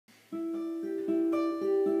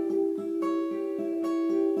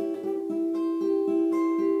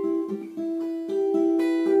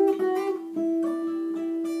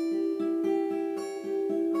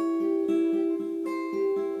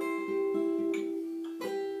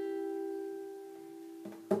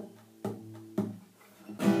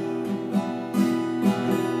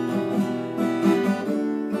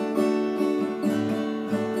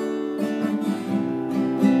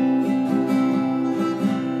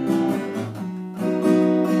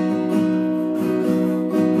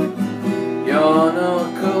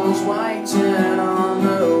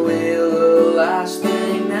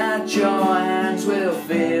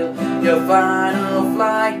final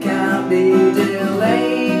flight can be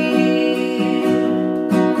delayed.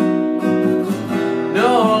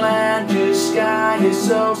 No land, just sky is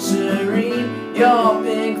so serene. Your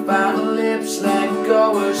pink fat lips let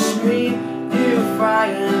go a scream. You fry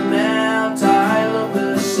and melt, I love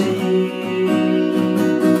the scene.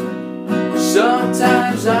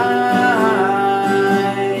 Sometimes I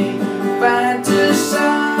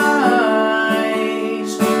fantasize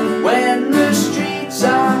when the streets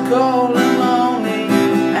are cold and lonely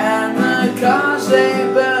and the cars they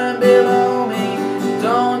burn below me.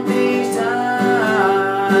 Don't these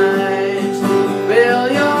times fill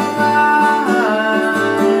your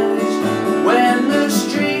eyes when the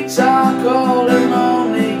streets are cold and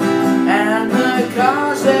lonely and the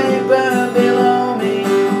cars they burn below me?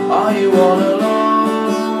 Are you all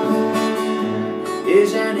alone?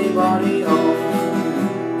 Is anybody home?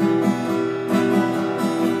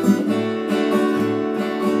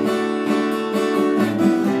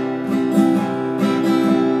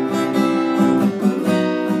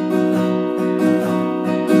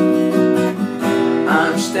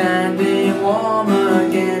 I'm standing warm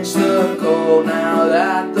against the cold now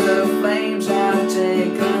that the flames have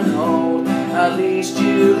taken hold. At least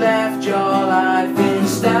you left your life in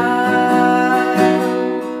style.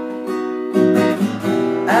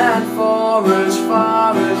 And for as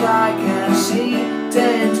far as I can see,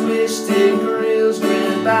 10 twisted grills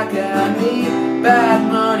grin back at me.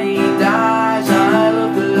 Bad money dies, I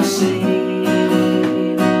love the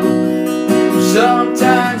scene.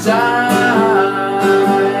 Sometimes I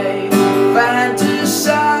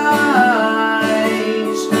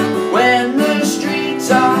fantasize when the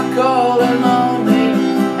streets are cold and lonely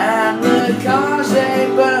and the cars they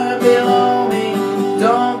burn below me.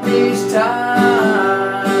 Don't these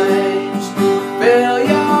times fill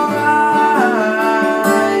your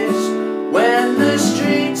eyes when the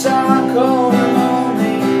streets are cold and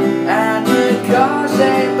lonely and the cars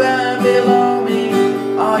they burn below me?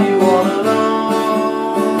 Are you all alone?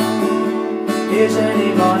 Is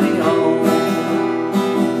anybody home?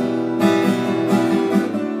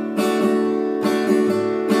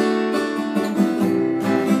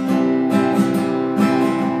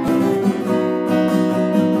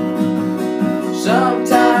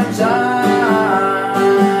 Sometimes I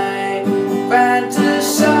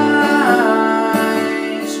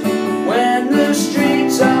fantasize when the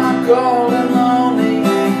streets are cold and lonely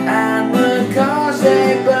and the cars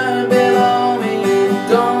they burn below me.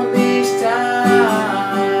 Don't these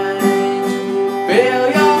times fill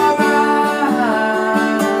your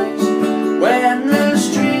eyes when the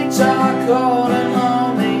streets are cold and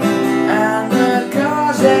lonely and the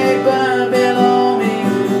cars they burn below me?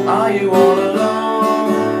 Are you all alone?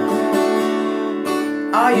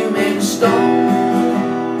 Are you made of stone?